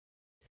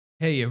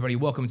Hey, everybody,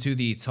 welcome to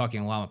the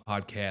Talking Llama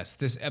podcast.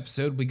 This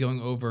episode, we're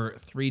going over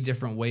 3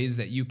 different ways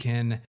that you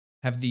can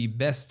have the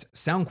best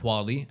sound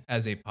quality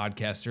as a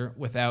podcaster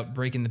without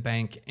breaking the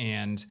bank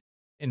and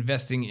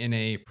investing in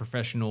a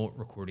professional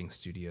recording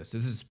studio. So,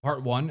 this is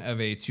part 1 of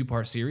a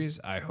 2-part series.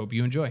 I hope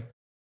you enjoy.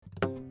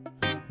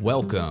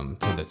 Welcome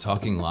to the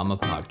Talking Llama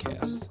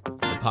podcast,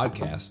 the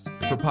podcast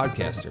for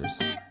podcasters.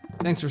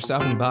 Thanks for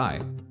stopping by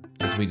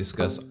as we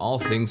discuss all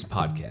things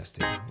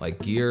podcasting,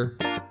 like gear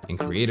and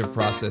creative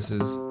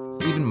processes,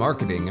 even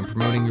marketing and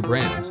promoting your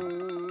brand.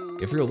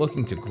 If you're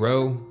looking to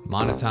grow,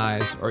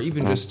 monetize, or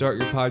even just start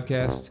your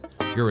podcast,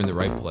 you're in the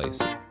right place.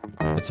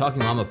 The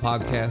Talking Llama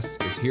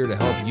podcast is here to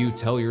help you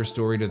tell your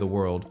story to the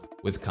world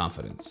with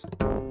confidence.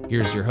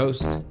 Here's your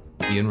host,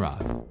 Ian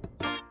Roth.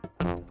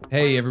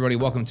 Hey, everybody,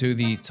 welcome to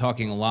the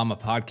Talking Llama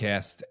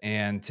podcast.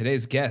 And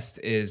today's guest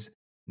is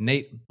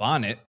Nate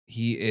Bohnet.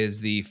 He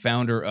is the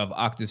founder of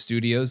Octave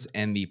Studios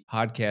and the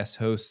podcast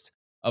host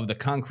of The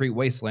Concrete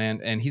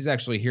Wasteland. And he's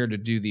actually here to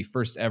do the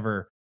first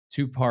ever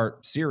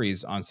 2-part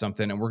series on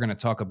something. And we're going to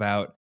talk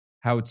about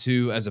how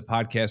to, as a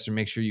podcaster,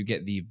 make sure you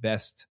get the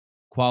best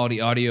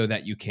quality audio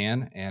that you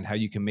can and how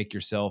you can make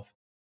yourself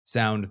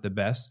sound the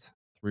best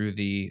through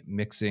the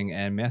mixing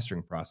and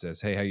mastering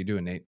process. Hey, how you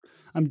doing, Nate?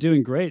 I'm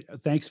doing great.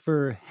 Thanks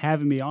for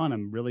having me on.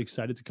 I'm really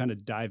excited to kind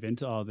of dive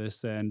into all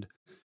this. And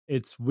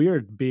it's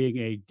weird being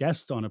a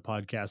guest on a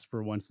podcast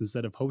for once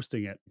instead of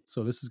hosting it.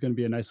 So this is going to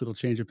be a nice little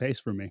change of pace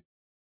for me.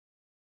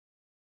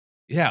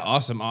 Yeah,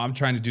 awesome. I'm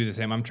trying to do the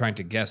same. I'm trying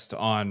to guest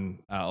on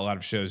a lot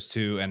of shows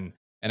too, and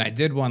I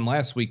did one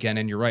last weekend.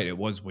 And you're right, it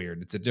was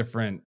weird. It's a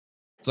different.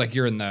 It's like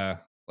you're in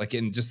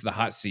in just the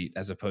hot seat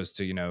as opposed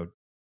to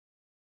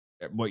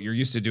what you're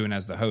used to doing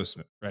as the host,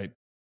 right?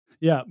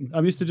 Yeah,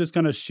 I'm used to just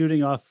kind of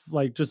shooting off,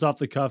 like just off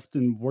the cuff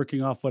and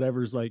working off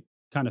whatever's like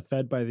kind of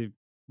fed by the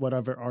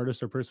whatever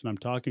artist or person I'm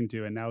talking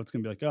to. And now it's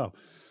going to be like, oh,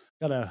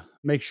 gotta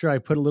make sure I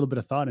put a little bit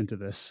of thought into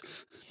this.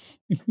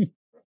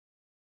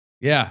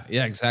 Yeah,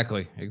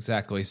 exactly.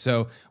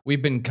 So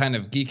we've been kind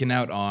of geeking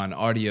out on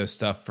audio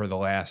stuff for the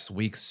last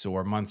weeks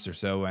or months or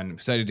so, and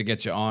excited to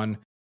get you on.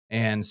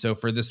 And so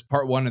for this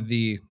part one of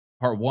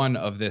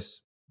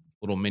this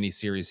little mini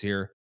series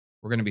here,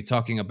 we're going to be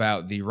talking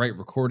about the right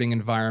recording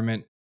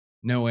environment,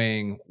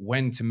 knowing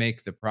when to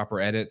make the proper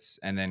edits,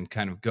 and then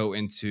kind of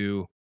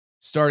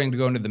starting to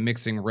go into the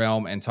mixing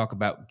realm and talk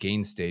about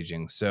gain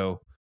staging. So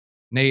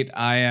Nate,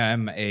 I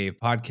am a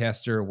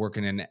podcaster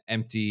working in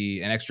an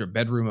extra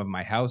bedroom of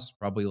my house,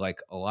 probably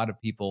like a lot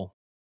of people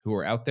who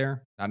are out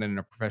there, not in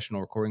a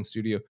professional recording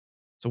studio.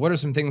 So, what are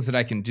some things that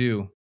I can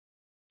do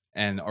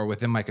and are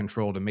within my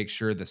control to make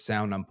sure the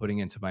sound I'm putting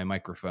into my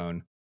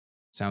microphone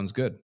sounds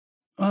good?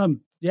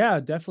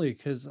 Yeah, definitely.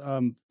 Because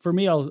for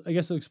me, I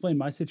guess I'll explain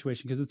my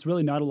situation because it's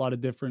really not a lot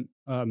of different,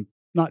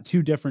 not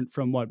too different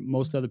from what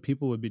most other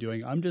people would be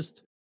doing.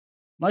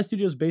 My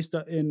studio is based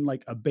in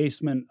like a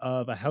basement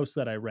of a house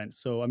that I rent.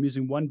 So I'm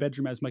using one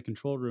bedroom as my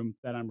control room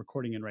that I'm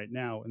recording in right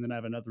now, and then I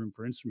have another room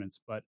for instruments.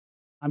 But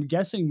I'm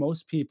guessing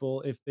most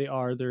people, if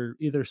they're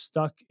either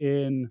stuck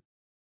in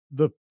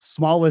the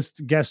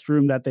smallest guest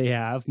room that they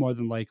have, more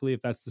than likely,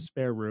 if that's the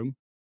spare room,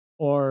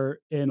 or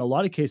in a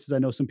lot of cases, I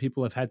know some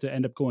people have had to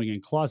end up going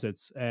in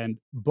closets, and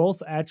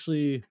both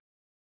actually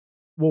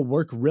will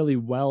work really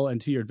well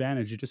and to your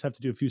advantage. You just have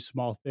to do a few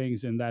small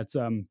things, and that's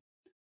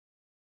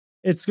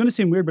it's going to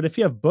seem weird, but if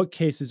you have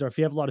bookcases or if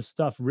you have a lot of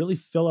stuff, really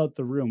fill out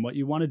the room. What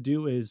you want to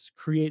do is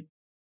create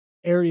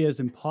areas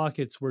and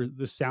pockets where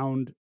the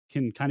sound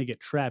can kind of get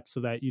trapped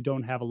so that you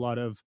don't have a lot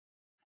of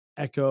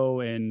echo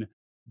and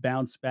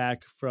bounce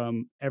back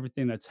from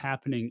everything that's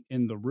happening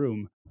in the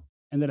room.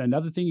 And then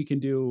another thing you can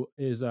do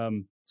is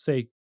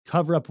say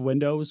cover up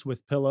windows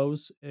with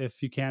pillows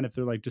if you can, if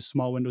they're like just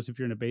small windows, if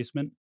you're in a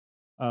basement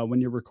when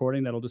you're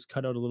recording, that'll just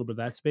cut out a little bit of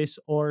that space.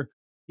 Or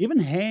even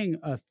hang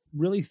a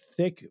really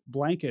thick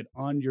blanket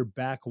on your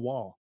back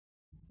wall,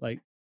 like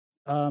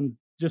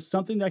just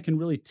something that can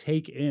really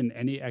take in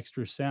any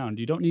extra sound.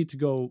 You don't need to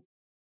go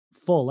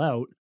full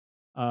out,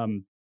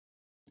 um,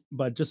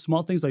 but just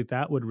small things like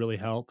that would really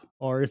help.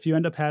 Or if you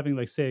end up having,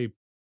 like, say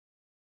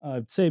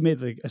maybe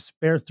like a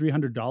spare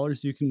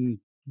 $300, you can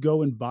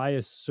go and buy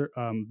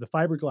the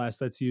fiberglass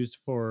that's used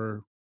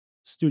for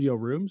studio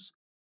rooms.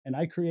 And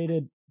I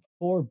created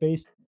 4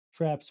 bass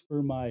traps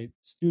for my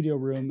studio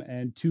room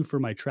and 2 for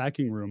my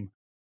tracking room,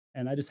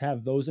 and I just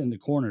have those in the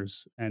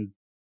corners. And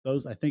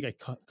those, I think,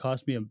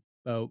 cost me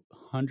about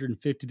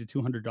 150 to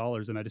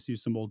 $200, and I just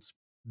used some old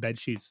bed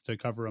sheets to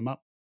cover them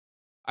up.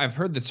 I've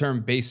heard the term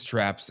bass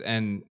traps,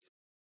 and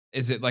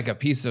is it like a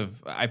piece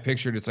of? I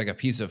pictured it's like a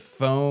piece of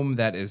foam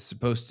that is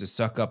supposed to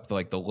suck up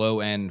the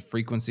low end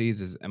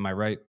frequencies. Am I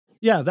right?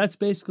 Yeah, that's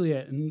basically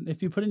it. And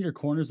if you put in your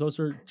corners, those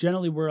are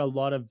generally where a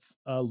lot of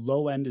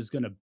low end is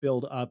going to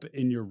build up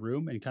in your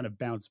room and kind of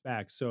bounce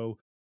back. So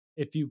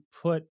if you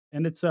put,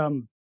 and it's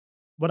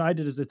what I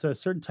did is it's a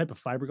certain type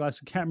of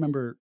fiberglass. I can't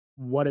remember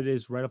what it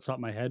is right off the top of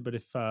my head, but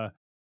if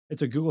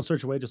it's a Google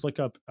search away, just look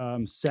up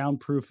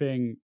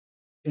soundproofing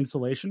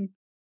insulation.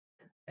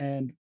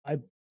 And I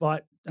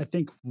bought, I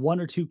think, 1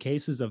 or 2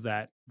 cases of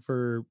that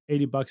for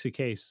 $80 a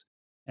case.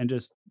 and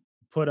just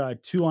put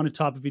two on the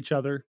top of each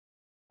other.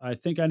 I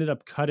think I ended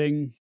up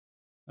cutting.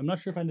 I'm not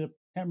sure if I ended up.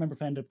 Can't remember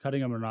if I ended up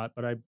cutting them or not,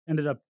 but I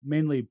ended up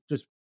mainly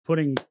just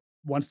putting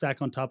one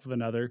stack on top of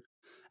another,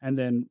 and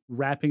then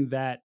wrapping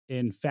that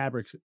in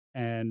fabric,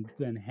 and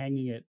then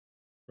hanging it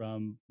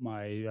from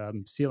my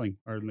ceiling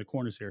or in the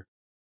corners here,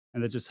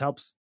 and that just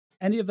helps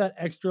any of that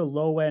extra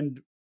low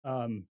end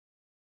um,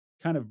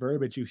 kind of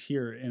verbiage you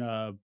hear in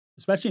a,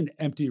 especially an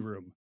empty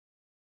room.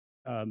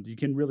 You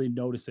can really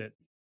notice it.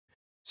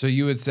 So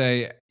you would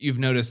say you've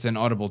noticed an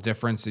audible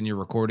difference in your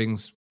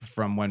recordings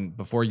from when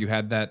before you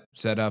had that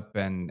set up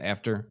and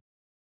after?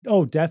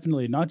 Oh,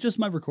 definitely. Not just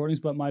my recordings,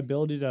 but my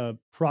ability to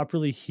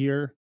properly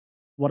hear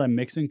what I'm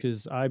mixing,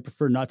 because I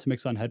prefer not to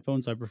mix on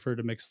headphones. I prefer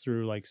to mix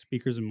through like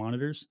speakers and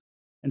monitors.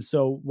 And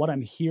so what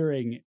I'm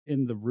hearing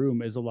in the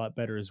room is a lot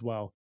better as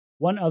well.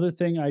 One other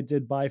thing I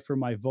did buy for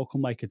my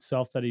vocal mic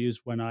itself that I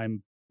use when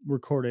I'm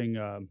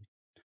recording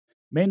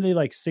mainly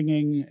like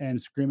singing and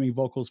screaming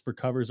vocals for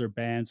covers or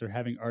bands or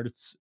having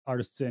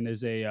artists in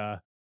is a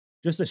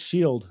just a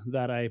shield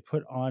that I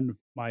put on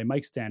my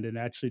mic stand, and it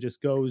actually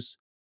just goes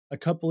a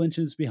couple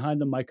inches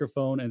behind the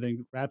microphone and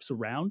then wraps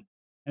around.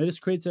 And it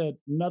just creates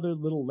another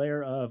little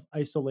layer of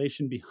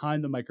isolation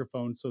behind the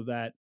microphone so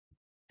that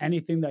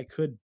anything that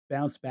could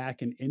bounce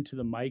back and into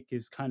the mic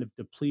is kind of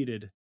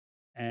depleted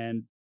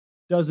and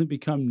doesn't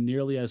become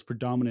nearly as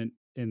predominant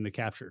in the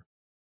capture.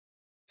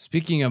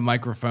 Speaking of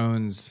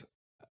microphones,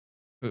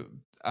 uh,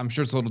 I'm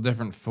sure it's a little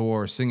different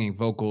for singing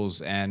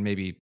vocals and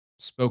maybe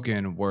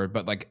spoken word,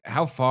 but like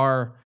how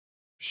far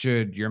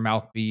should your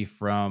mouth be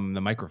from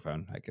the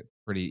microphone? Like a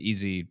pretty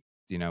easy,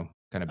 kind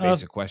of Uh,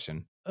 basic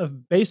question.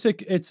 of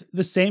basic, it's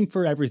the same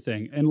for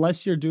everything,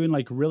 unless you're doing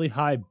like really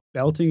high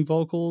belting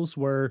vocals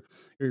where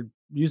you're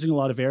using a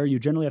lot of air. You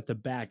generally have to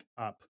back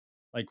up.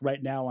 Like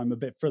right now, I'm a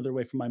bit further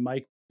away from my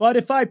mic, but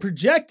if I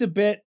project a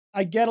bit,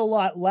 I get a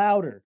lot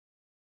louder.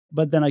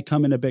 But then I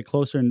come in a bit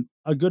closer, and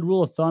a good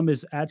rule of thumb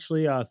is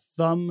actually a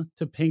thumb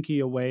to pinky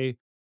away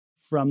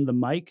from the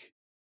mic.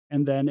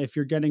 And then if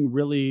you're getting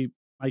really,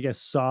 I guess,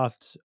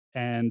 soft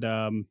and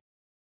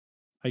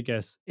I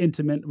guess,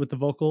 intimate with the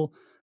vocal,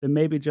 then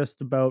maybe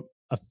just about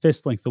a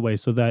fist length away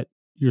so that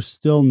you're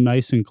still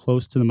nice and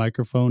close to the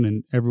microphone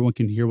and everyone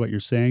can hear what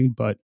you're saying,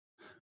 but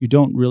you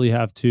don't really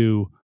have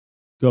to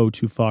go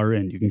too far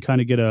in. You can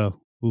kind of get a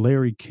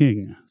Larry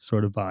King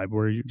sort of vibe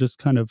where you're just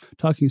kind of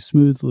talking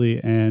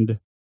smoothly and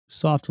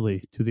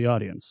softly to the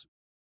audience.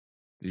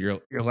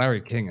 Your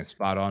Larry King is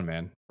spot on,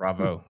 man. Oh,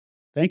 Bravo.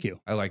 thank you.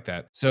 I like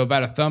that. So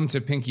about a thumb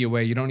to pinky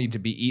away, you don't need to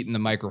be eating the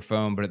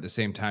microphone, but at the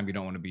same time, you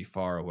don't want to be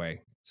far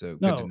away. So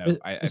good to No, know.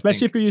 I especially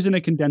think, if you're using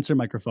a condenser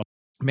microphone.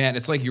 man,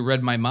 it's like you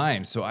read my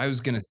mind. So I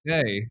was gonna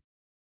say,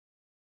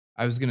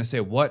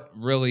 what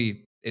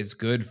really is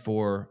good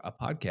for a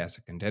podcast,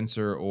 a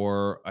condenser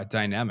or a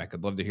dynamic?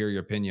 I'd love to hear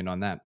your opinion on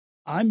that.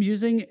 I'm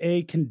using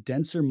a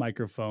condenser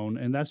microphone,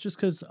 and that's just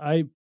because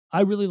I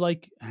really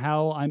like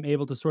how I'm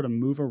able to sort of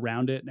move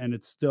around it, and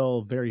it's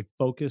still very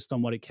focused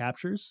on what it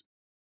captures.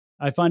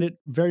 I find it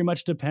very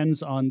much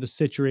depends on the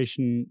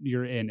situation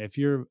you're in. If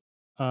you're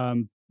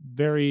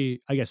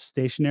very, I guess,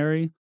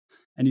 stationary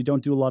and you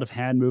don't do a lot of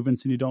hand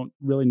movements and you don't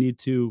really need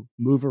to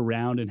move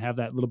around and have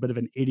that little bit of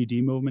an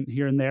ADD movement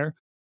here and there,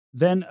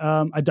 then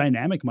a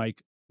dynamic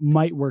mic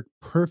might work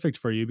perfect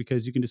for you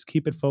because you can just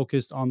keep it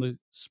focused on the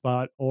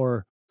spot.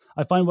 Or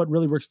I find what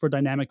really works for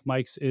dynamic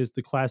mics is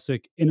the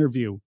classic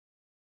interview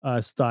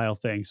style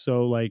thing.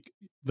 So like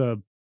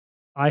the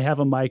I have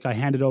a mic, I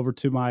hand it over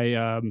to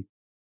my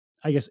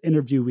I guess,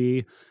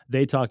 interviewee,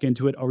 they talk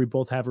into it, or we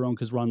both have our own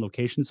because we're on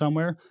location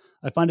somewhere.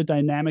 I find a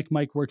dynamic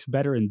mic works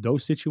better in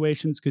those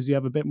situations because you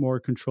have a bit more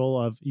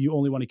control of you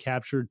only want to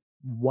capture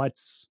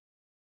what's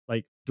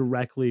like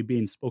directly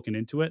being spoken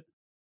into it.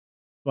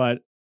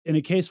 But in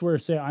a case where,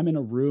 say, I'm in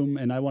a room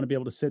and I want to be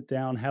able to sit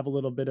down, have a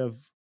little bit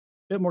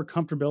more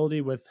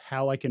comfortability with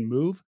how I can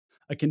move,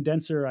 a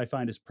condenser I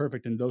find is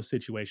perfect in those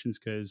situations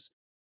because,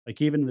 like,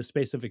 even in the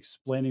space of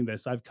explaining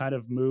this, I've kind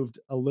of moved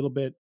a little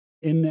bit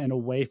in and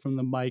away from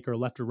the mic or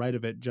left or right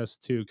of it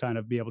just to kind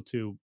of be able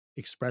to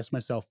express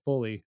myself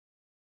fully.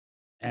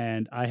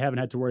 And I haven't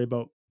had to worry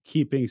about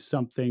keeping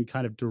something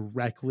kind of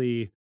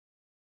directly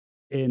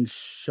in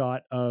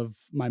shot of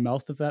my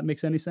mouth, if that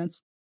makes any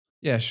sense.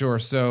 Yeah, sure.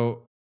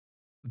 So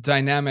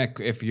dynamic,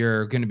 if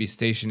you're going to be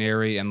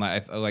stationary, and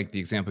I like the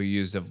example you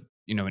used of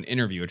an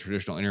interview, a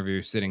traditional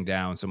interview, sitting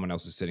down, someone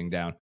else is sitting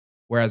down.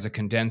 Whereas a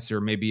condenser,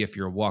 maybe if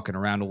you're walking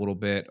around a little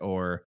bit,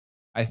 or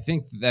I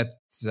think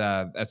that's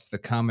the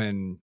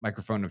common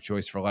microphone of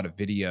choice for a lot of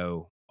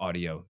video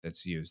audio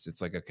that's used.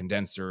 It's like a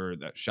condenser.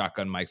 That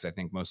shotgun mics, I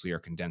think, mostly are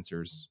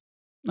condensers.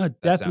 That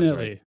sounds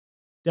right.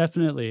 Definitely,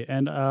 definitely,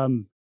 and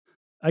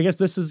I guess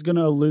this is going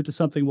to allude to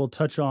something we'll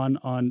touch on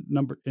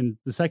number in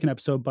the second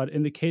episode. But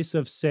in the case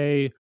of,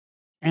 say,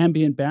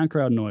 ambient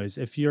background noise,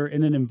 if you're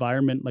in an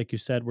environment like you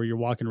said where you're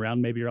walking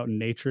around, maybe you're out in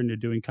nature and you're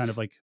doing kind of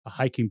like a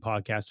hiking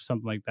podcast or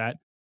something like that,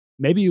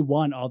 maybe you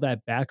want all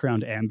that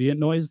background ambient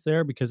noise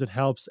there because it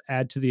helps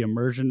add to the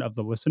immersion of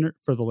the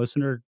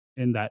listener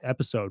in that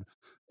episode.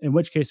 in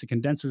which case a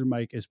condenser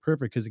mic is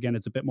perfect because again,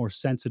 it's a bit more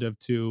sensitive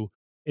to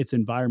its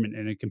environment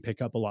and it can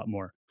pick up a lot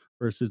more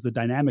versus the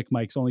dynamic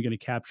mic's only going to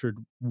capture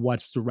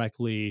what's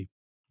directly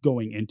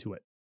going into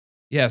it.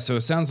 Yeah, so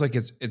it sounds like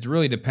it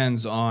really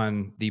depends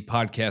on the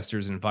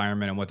podcaster's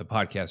environment and what the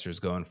podcaster is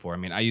going for. I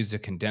mean, I used a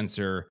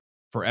condenser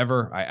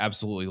forever. I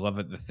absolutely love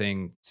it. The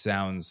thing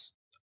sounds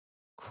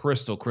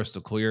crystal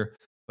clear.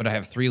 But I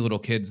have three little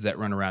kids that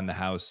run around the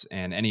house,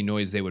 and any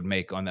noise they would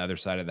make on the other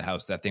side of the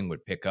house, that thing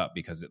would pick up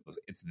because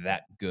it's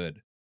that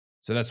good.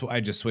 So that's why I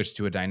just switched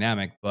to a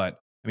dynamic. But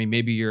I mean,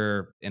 maybe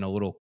you're in a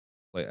little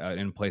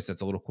in a place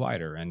that's a little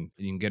quieter, and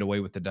you can get away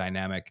with the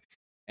dynamic.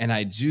 And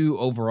I do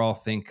overall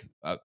think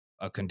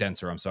a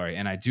condenser. I'm sorry,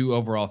 and I do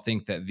overall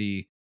think that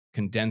the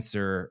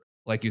condenser,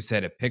 like you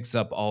said, it picks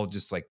up all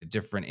just like the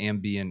different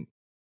ambient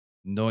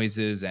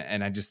noises,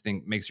 and I just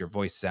think makes your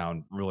voice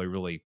sound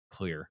really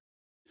clear.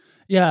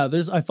 Yeah,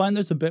 I find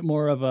there's a bit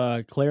more of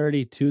a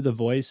clarity to the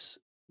voice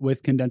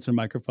with condenser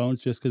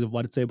microphones just because of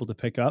what it's able to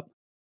pick up.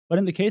 But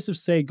in the case of,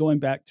 say, going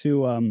back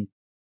to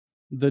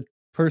the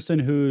person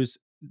who's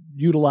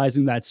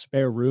utilizing that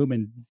spare room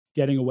and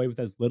getting away with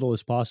as little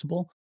as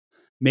possible,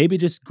 maybe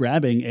just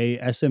grabbing a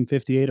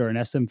SM58 or an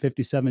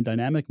SM57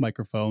 dynamic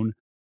microphone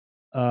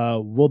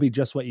will be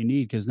just what you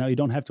need because now you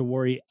don't have to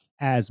worry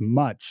as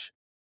much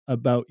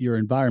about your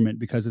environment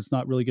because it's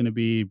not really going to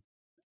be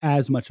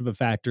as much of a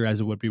factor as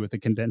it would be with a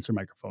condenser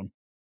microphone.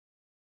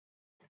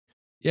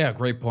 Yeah,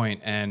 great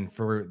point. And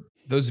for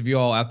those of you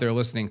all out there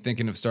listening,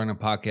 thinking of starting a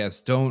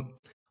podcast, don't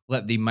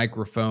let the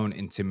microphone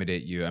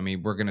intimidate you. I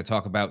mean, we're going to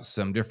talk about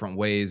some different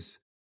ways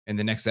in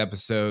the next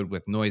episode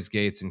with noise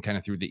gates and kind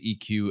of through the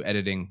EQ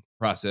editing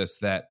process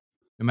that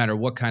no matter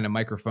what kind of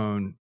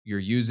microphone you're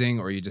using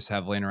or you just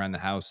have laying around the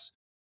house,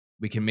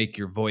 we can make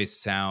your voice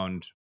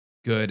sound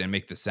good and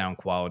make the sound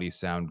quality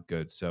sound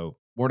good. So,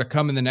 more to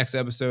come in the next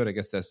episode. I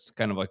guess that's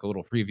kind of like a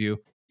little preview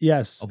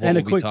Yes, of what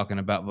and we'll be talking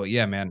about. But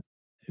yeah, man,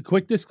 a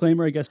quick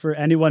disclaimer, I guess, for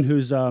anyone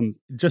who's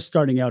just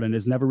starting out and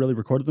has never really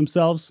recorded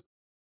themselves.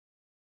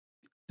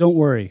 Don't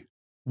worry,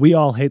 we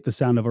all hate the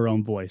sound of our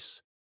own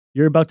voice.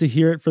 You're about to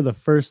hear it for the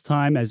first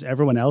time as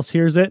everyone else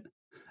hears it.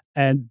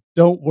 And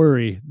don't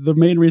worry, the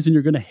main reason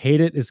you're going to hate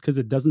it is because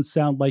it doesn't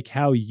sound like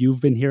how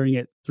you've been hearing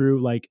it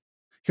through, like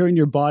hearing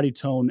your body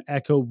tone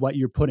echo what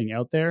you're putting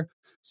out there.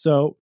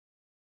 So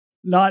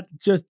not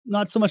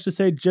so much to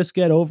say just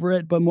get over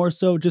it, but more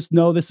so just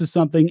know this is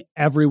something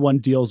everyone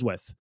deals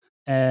with.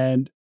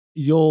 And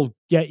you'll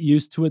get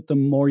used to it the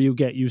more you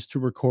get used to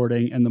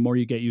recording and the more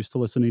you get used to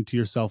listening to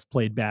yourself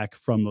played back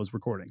from those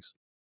recordings.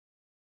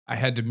 I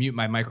had to mute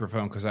my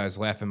microphone because I was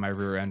laughing my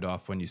rear end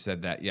off when you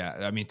said that. Yeah,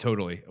 I mean,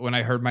 totally. When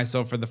I heard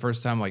myself for the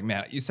first time, like,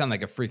 man, you sound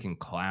like a freaking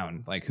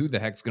clown. Like, who the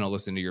heck's going to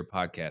listen to your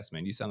podcast,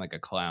 man? You sound like a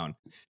clown.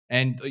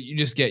 And you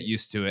just get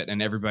used to it.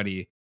 And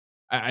everybody,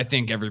 I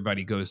think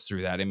everybody goes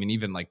through that. I mean,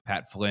 even like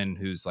Pat Flynn,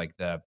 who's like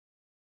the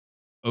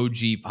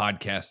OG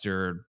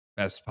podcaster,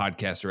 best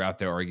podcaster out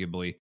there,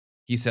 arguably,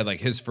 he said like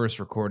his first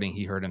recording,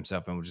 he heard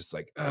himself and was just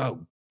like,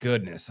 oh,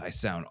 goodness, I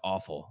sound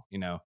awful, you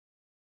know?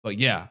 But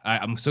yeah,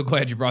 I'm so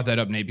glad you brought that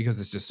up, Nate, because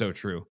it's just so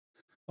true.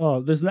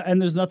 Oh, there's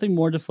nothing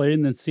more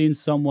deflating than seeing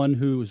someone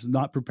who's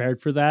not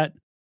prepared for that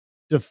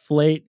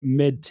deflate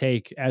mid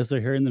take as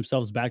they're hearing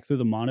themselves back through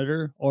the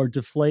monitor, or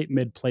deflate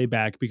mid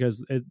playback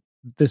because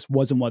this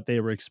wasn't what they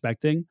were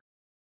expecting.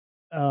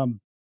 Um,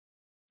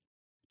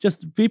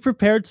 just be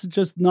prepared to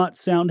just not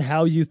sound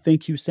how you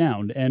think you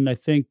sound. And I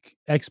think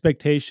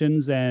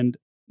expectations and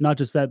not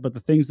just that, but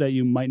the things that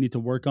you might need to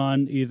work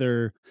on,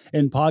 either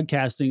in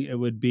podcasting, it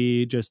would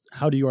be just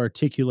how do you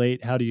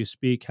articulate, how do you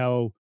speak,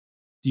 how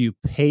do you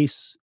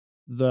pace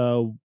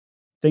the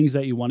things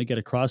that you want to get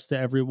across to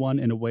everyone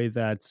in a way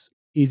that's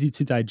easy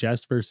to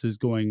digest versus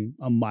going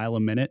a mile a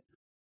minute.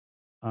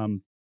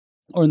 Um,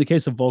 or in the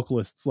case of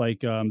vocalists, like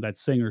that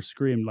sing or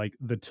scream, like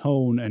the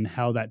tone and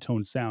how that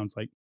tone sounds.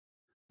 Like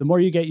the more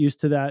you get used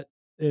to that,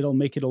 it'll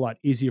make it a lot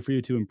easier for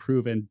you to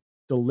improve and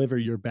deliver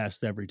your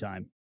best every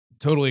time.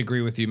 Totally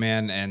agree with you,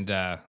 man. And,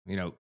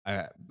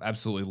 I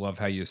absolutely love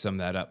how you sum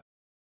that up.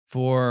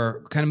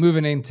 For kind of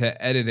moving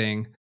into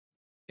editing,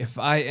 if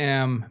I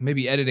am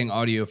maybe editing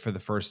audio for the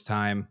first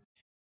time,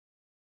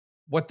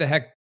 what the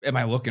heck am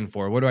I looking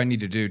for? What do I need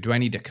to do? Do I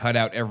need to cut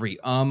out every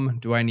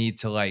Do I need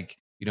to like,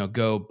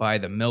 go by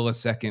the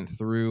millisecond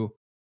through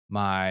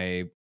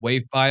my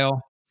wave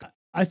file?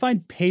 I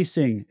find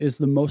pacing is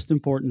the most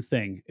important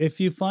thing. If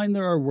you find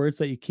there are words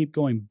that you keep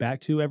going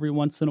back to every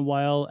once in a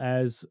while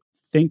as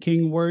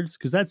thinking words,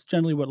 because that's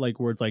generally what like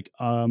words like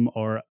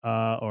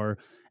or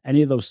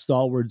any of those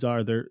stall words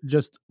are. They're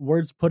just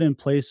words put in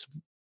place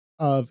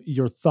of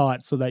your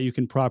thought so that you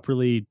can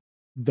properly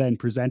then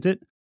present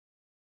it.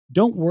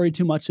 Don't worry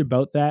too much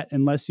about that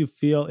unless you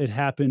feel it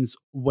happens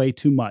way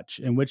too much,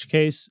 in which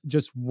case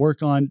just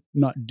work on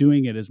not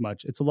doing it as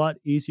much. It's a lot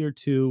easier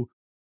to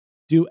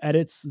do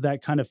edits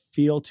that kind of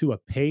feel to a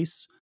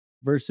pace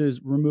versus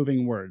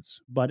removing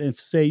words. But if,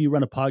 say, you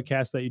run a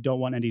podcast that you don't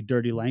want any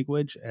dirty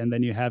language, and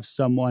then you have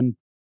someone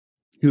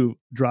who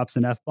drops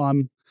an F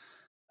bomb,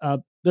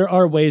 there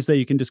are ways that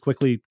you can just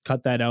quickly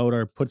cut that out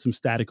or put some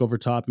static over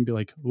top and be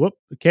like, whoop,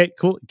 okay,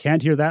 cool.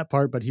 Can't hear that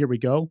part, but here we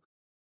go.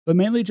 But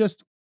mainly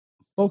just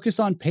focus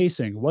on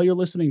pacing while you're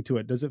listening to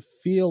it. Does it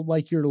feel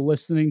like you're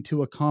listening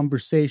to a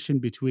conversation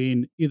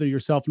between either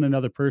yourself and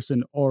another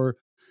person, or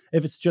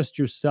if it's just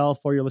yourself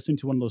or you're listening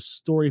to one of those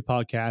story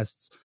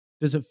podcasts,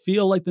 does it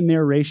feel like the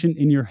narration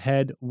in your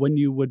head when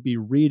you would be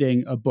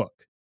reading a book?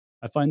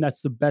 I find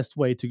that's the best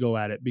way to go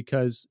at it,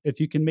 because if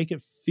you can make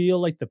it feel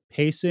like the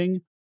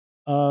pacing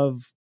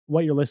of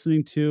what you're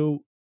listening to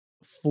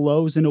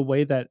flows in a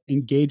way that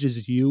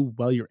engages you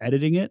while you're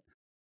editing it,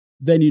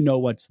 then you know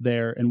what's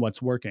there and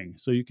what's working.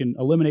 So you can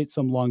eliminate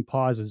some long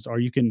pauses, or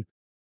you can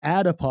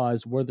add a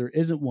pause where there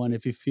isn't one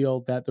if you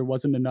feel that there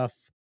wasn't enough,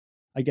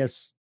 I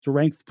guess,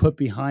 strength put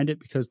behind it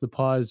because the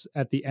pause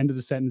at the end of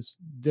the sentence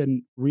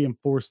didn't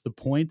reinforce the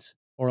point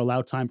or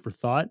allow time for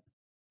thought.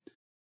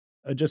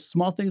 Just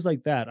small things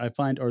like that I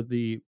find are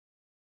the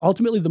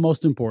ultimately the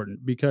most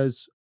important,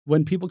 because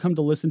when people come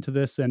to listen to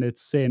this, and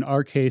it's, say in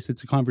our case,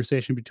 it's a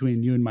conversation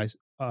between you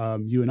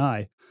and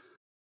I,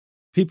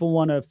 people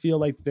want to feel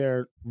like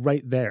they're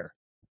right there.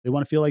 They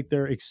want to feel like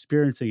they're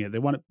experiencing it. They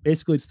want to,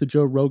 basically, it's the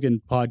Joe Rogan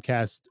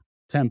podcast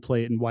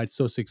template and why it's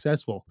so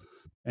successful.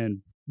 And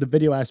the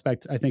video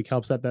aspect, I think,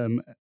 helps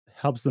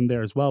them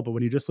there as well. But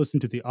when you just listen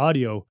to the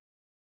audio,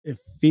 it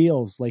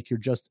feels like you're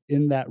just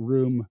in that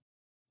room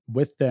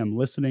with them,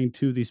 listening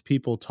to these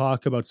people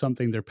talk about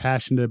something they're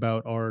passionate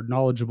about or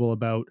knowledgeable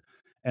about.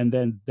 And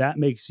then that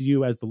makes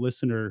you, as the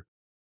listener,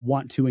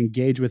 want to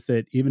engage with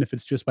it, even if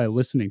it's just by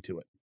listening to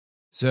it.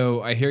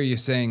 So I hear you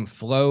saying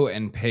flow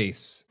and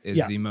pace is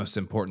Yeah, the most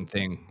important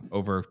thing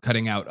over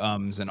cutting out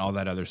ums and all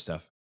that other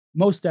stuff.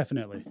 most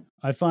definitely.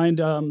 I find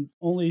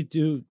only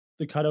do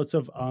the cutouts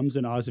of ums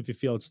and ahs if you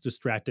feel it's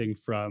distracting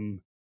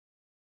from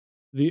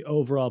the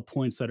overall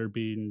points that are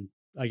being,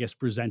 I guess,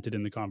 presented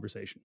in the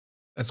conversation.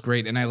 That's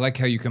great, and I like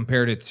how you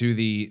compared it to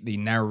the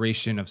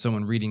narration of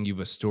someone reading you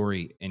a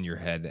story in your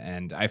head.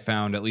 And I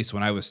found, at least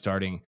when I was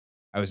starting,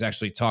 I was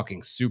actually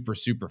talking super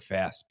super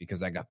fast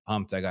because I got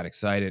pumped, I got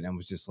excited, and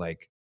was just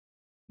like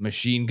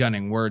machine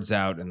gunning words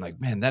out. And like,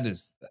 man,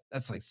 that's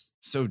like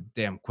so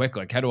damn quick.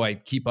 Like, how do I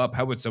keep up?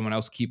 How would someone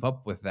else keep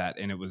up with that?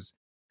 And it was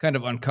kind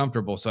of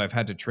uncomfortable. So I've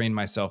had to train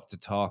myself to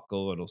talk a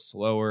little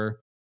slower,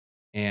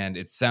 and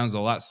it sounds a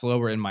lot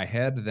slower in my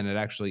head than it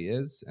actually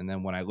is. And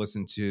then when I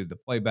listen to the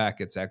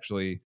playback, it's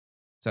actually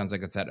sounds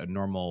like it's at a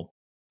normal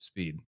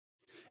speed.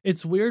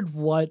 It's weird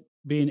what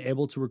being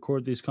able to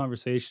record these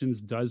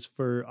conversations does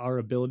for our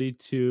ability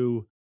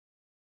to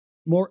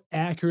more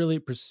accurately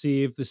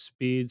perceive the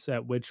speeds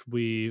at which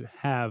we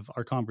have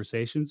our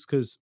conversations.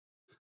 Because,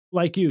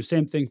 like you,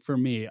 same thing for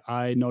me.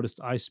 I noticed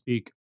I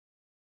speak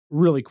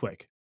really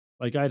quick.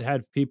 Like, I'd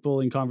had people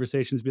in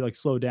conversations be like,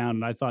 slow down.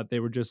 And I thought they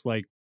were just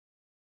like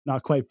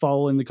not quite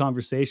following the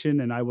conversation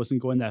and I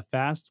wasn't going that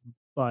fast.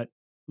 But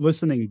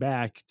listening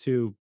back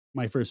to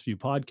my first few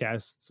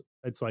podcasts,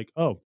 it's like,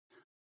 oh,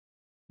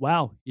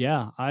 wow,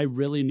 yeah, I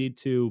really need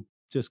to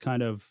just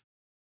kind of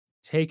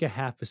take a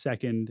half a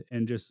second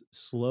and just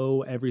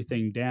slow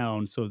everything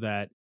down so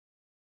that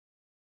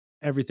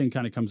everything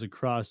kind of comes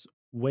across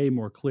way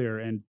more clear.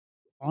 And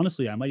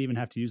honestly, I might even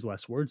have to use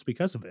less words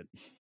because of it.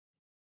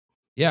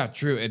 Yeah,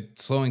 true. It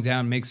slowing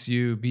down makes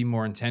you be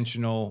more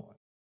intentional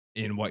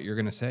in what you're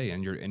going to say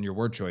and your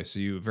word choice. So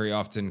you very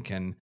often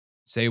can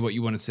say what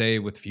you want to say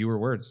with fewer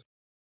words.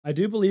 I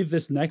do believe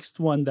this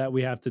next one that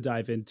we have to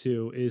dive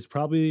into is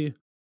probably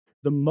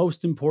the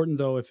most important,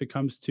 though, if it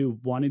comes to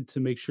wanting to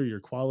make sure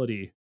your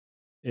quality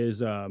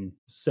is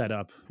set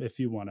up if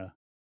you want to.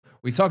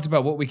 We talked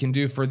about what we can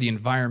do for the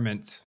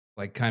environment,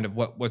 like kind of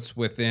what's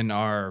within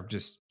our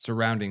just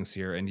surroundings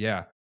here. And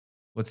yeah,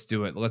 let's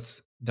do it.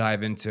 Let's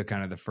dive into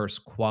kind of the first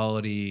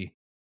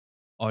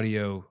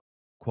audio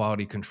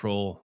quality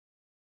control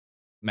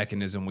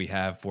mechanism we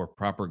have for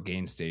proper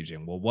gain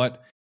staging. Well,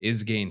 what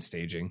is gain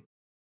staging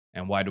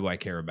and why do I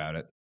care about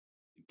it?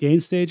 Gain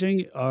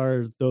staging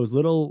are those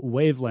little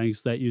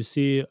wavelengths that you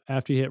see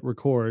after you hit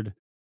record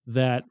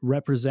that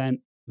represent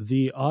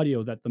the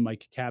audio that the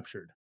mic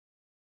captured.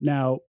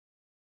 Now,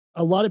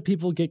 a lot of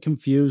people get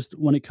confused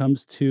when it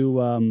comes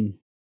to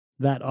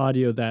that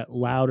audio, that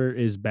louder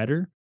is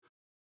better.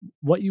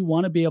 What you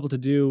want to be able to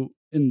do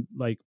in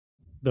like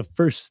the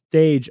first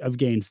stage of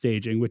gain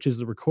staging, which is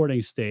the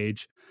recording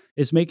stage,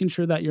 is making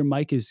sure that your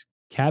mic is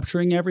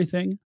capturing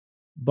everything,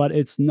 but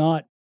it's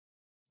not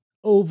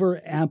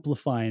over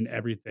amplifying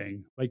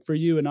everything. Like for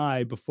you and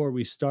I, before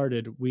we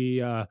started,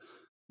 we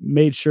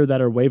made sure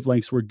that our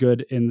wavelengths were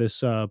good in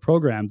this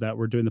program that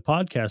we're doing the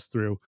podcast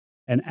through.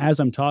 And as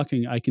I'm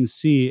talking, I can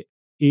see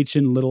each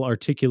and little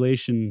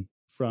articulation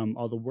from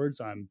all the words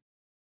I'm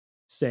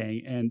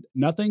saying, and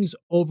nothing's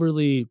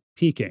overly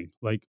peaking.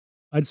 Like,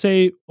 I'd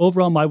say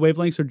overall, my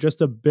wavelengths are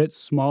just a bit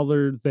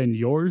smaller than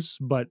yours,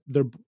 but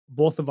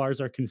both of ours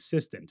are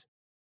consistent.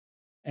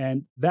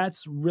 And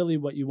that's really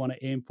what you want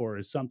to aim for,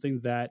 is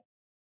something that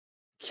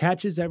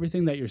catches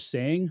everything that you're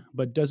saying,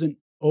 but doesn't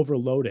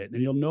overload it.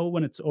 And you'll know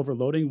when it's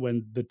overloading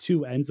when the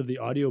two ends of the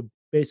audio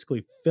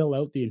basically fill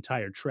out the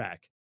entire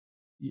track.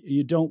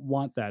 You don't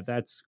want that.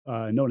 That's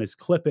known as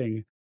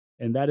clipping,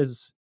 and that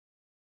is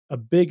a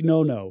big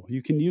no-no.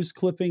 You can use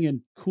clipping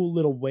in cool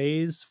little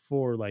ways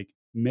for like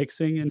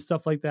mixing and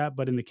stuff like that,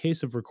 but in the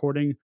case of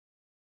recording,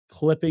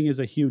 clipping is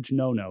a huge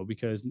no-no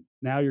because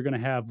now you're going to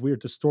have weird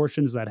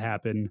distortions that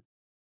happen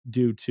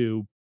due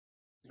to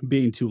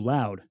being too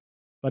loud.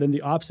 But in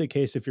the opposite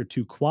case, if you're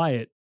too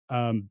quiet,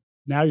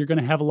 now you're going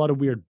to have a lot of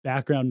weird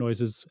background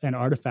noises and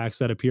artifacts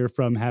that appear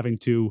from having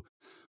to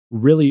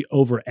really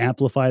over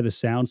amplify the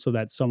sound so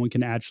that someone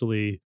can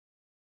actually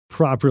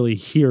properly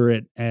hear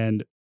it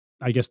and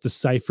I guess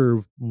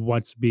decipher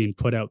what's being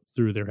put out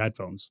through their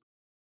headphones.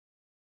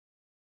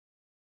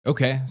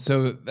 Okay,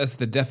 so that's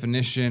the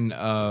definition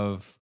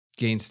of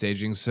gain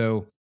staging.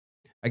 So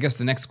I guess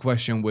the next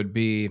question would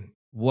be,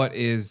 what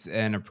is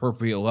an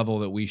appropriate level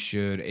that we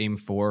should aim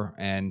for?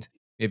 And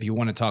if you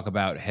want to talk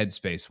about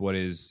headspace, what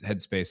is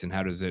headspace and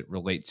how does it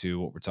relate to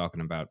what we're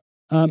talking about?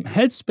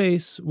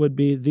 Headspace would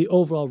be the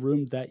overall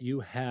room that you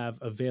have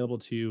available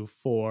to you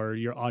for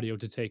your audio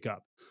to take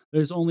up.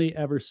 There's only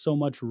ever so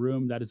much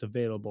room that is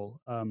available.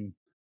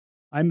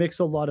 I mix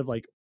a lot of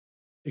like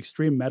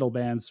extreme metal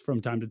bands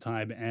from time to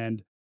time,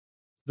 and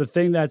the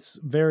thing that's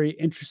very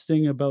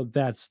interesting about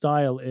that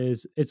style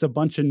is it's a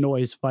bunch of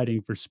noise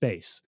fighting for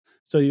space.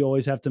 So you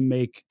always have to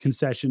make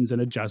concessions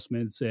and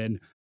adjustments and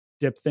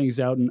dip things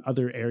out in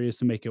other areas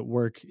to make it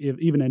work,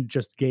 even in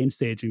just gain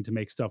staging to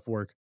make stuff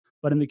work.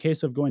 But in the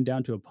case of going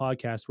down to a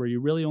podcast where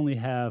you really only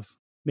have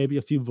maybe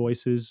a few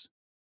voices,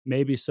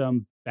 maybe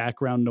some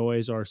background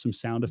noise or some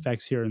sound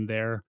effects here and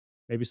there,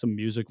 maybe some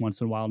music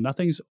once in a while,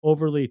 nothing's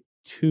overly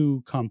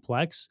too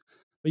complex.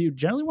 But you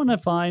generally want to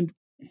find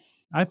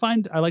I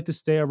like to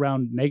stay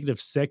around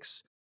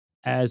 -6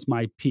 as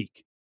my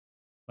peak.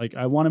 Like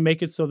I want to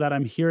make it so that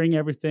I'm hearing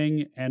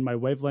everything and my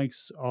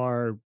wavelengths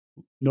are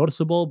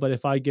noticeable, but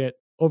if I get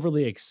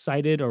overly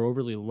excited or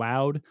overly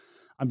loud,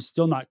 I'm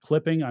still not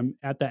clipping. I'm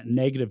at that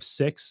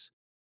 -6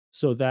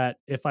 so that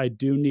if I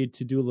do need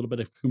to do a little bit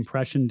of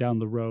compression down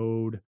the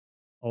road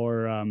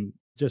or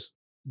just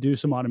do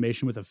some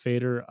automation with a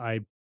fader,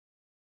 I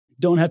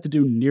don't have to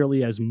do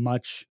nearly as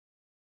much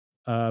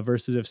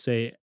versus if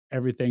say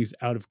everything's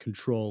out of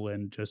control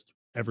and just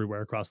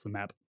everywhere across the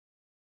map.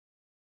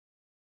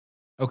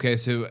 Okay,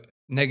 so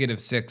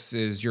 -6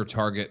 is your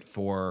target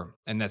for,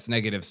 and that's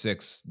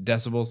 -6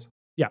 decibels.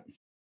 Yeah.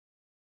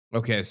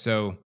 Okay,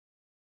 so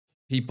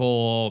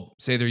people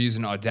say they're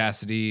using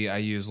Audacity. I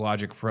use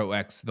Logic Pro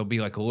X. There'll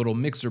be like a little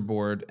mixer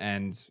board.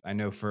 And I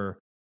know for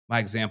my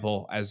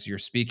example, as you're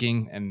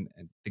speaking and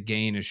the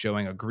gain is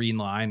showing a green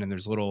line and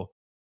there's little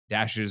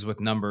dashes with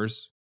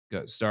numbers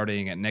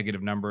starting at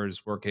negative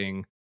numbers,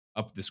 working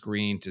up the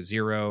screen to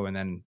 0 and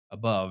then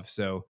above.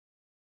 So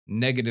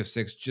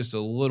 -6, just a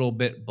little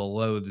bit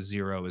below the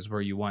 0 is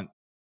where you want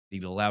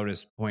the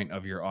loudest point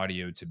of your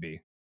audio to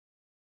be.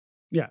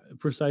 Yeah,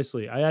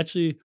 precisely. I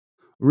actually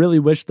really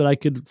wish that I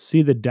could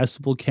see the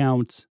decibel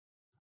count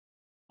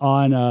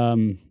on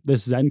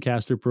this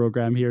Zencaster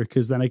program here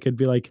because then I could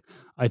be like,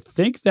 I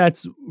think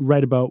that's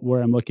right about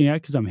where I'm looking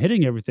at because I'm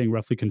hitting everything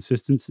roughly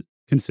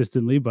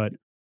consistently, but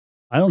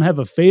I don't have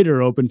a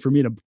fader open for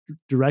me to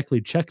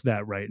directly check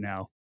that right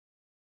now.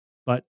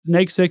 But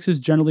 -6 is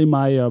generally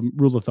my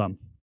rule of thumb,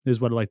 is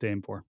what I like to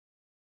aim for.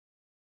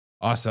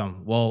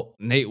 Awesome. Well,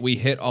 Nate, we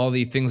hit all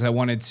the things I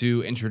wanted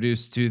to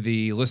introduce to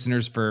the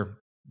listeners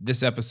for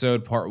this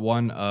episode, part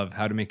one of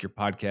how to make your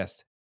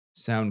podcast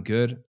sound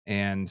good.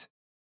 And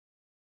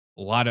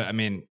a lot of, I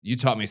mean, you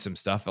taught me some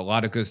stuff, a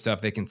lot of good stuff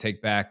they can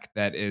take back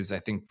that is, I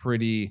think,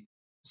 pretty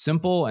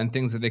simple and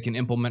things that they can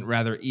implement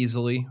rather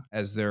easily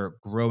as they're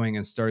growing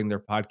and starting their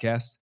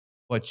podcast.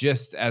 But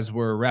just as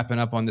we're wrapping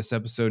up on this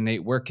episode,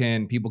 Nate, where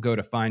can people go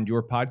to find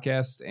your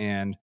podcast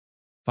and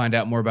find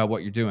out more about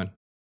what you're doing?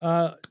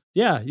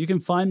 Yeah, you can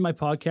find my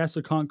podcast,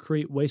 The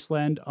Concrete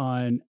Wasteland,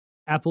 on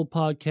Apple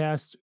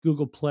Podcast,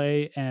 Google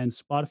Play, and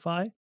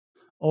Spotify.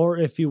 Or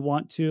if you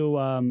want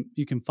to,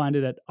 you can find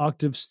it at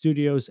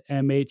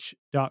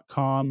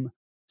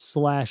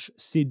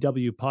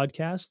octavestudiosmh.com/CW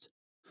podcast.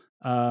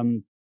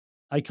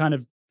 I kind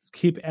of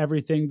keep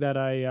everything that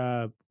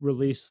I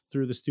release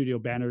through the studio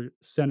banner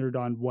centered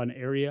on one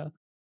area.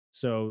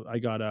 So I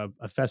got a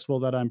festival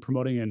that I'm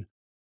promoting and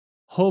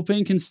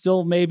hoping can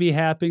still maybe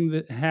happen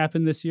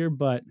this year,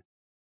 but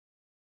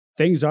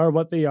things are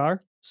what they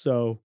are.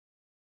 So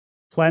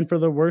plan for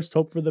the worst,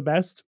 hope for the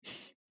best.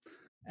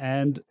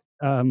 And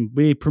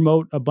we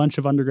promote a bunch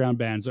of underground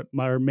bands.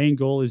 Our main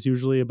goal is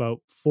usually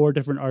about 4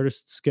 different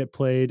artists get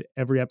played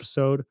every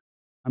episode.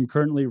 I'm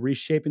currently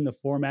reshaping the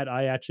format.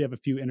 I actually have a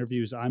few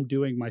interviews I'm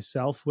doing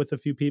myself with a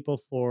few people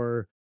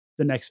for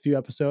the next few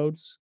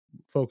episodes,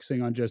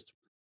 focusing on just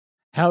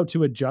how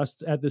to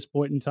adjust at this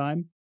point in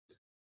time.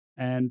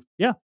 And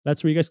yeah,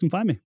 that's where you guys can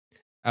find me.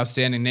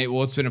 Outstanding, Nate.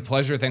 Well, it's been a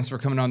pleasure. Thanks for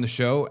coming on the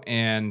show.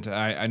 And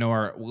I know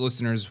our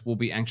listeners will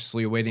be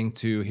anxiously awaiting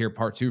to hear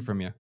part 2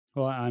 from you.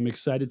 Well, I'm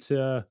excited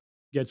to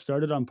get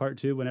started on part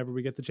 2 whenever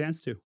we get the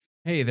chance to.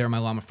 Hey there, my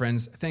llama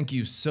friends. Thank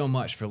you so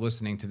much for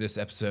listening to this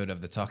episode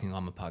of the Talking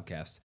Llama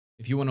podcast.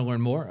 If you want to learn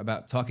more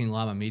about Talking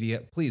Llama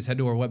Media, please head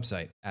to our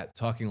website at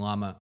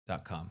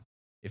talkingllama.com.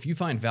 If you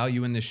find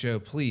value in this show,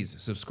 please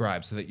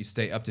subscribe so that you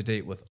stay up to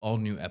date with all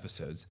new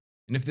episodes.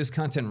 And if this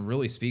content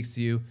really speaks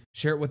to you,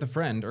 share it with a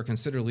friend or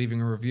consider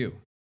leaving a review.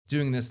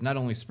 Doing this not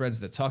only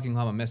spreads the Talking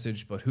Llama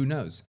message, but who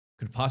knows,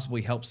 could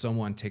possibly help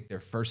someone take their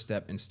first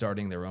step in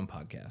starting their own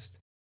podcast.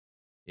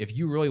 If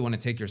you really want to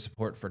take your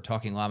support for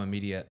Talking Llama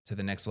Media to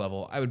the next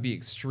level, I would be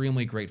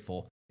extremely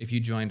grateful if you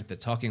joined the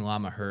Talking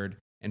Llama herd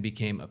and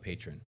became a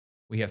patron.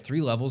 We have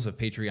 3 levels of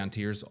Patreon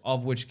tiers, all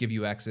of which give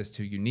you access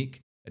to unique,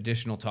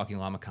 additional Talking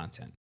Llama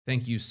content.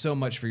 Thank you so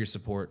much for your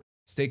support.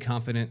 Stay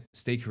confident,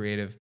 stay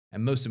creative,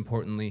 and most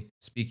importantly,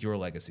 speak your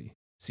legacy.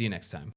 See you next time.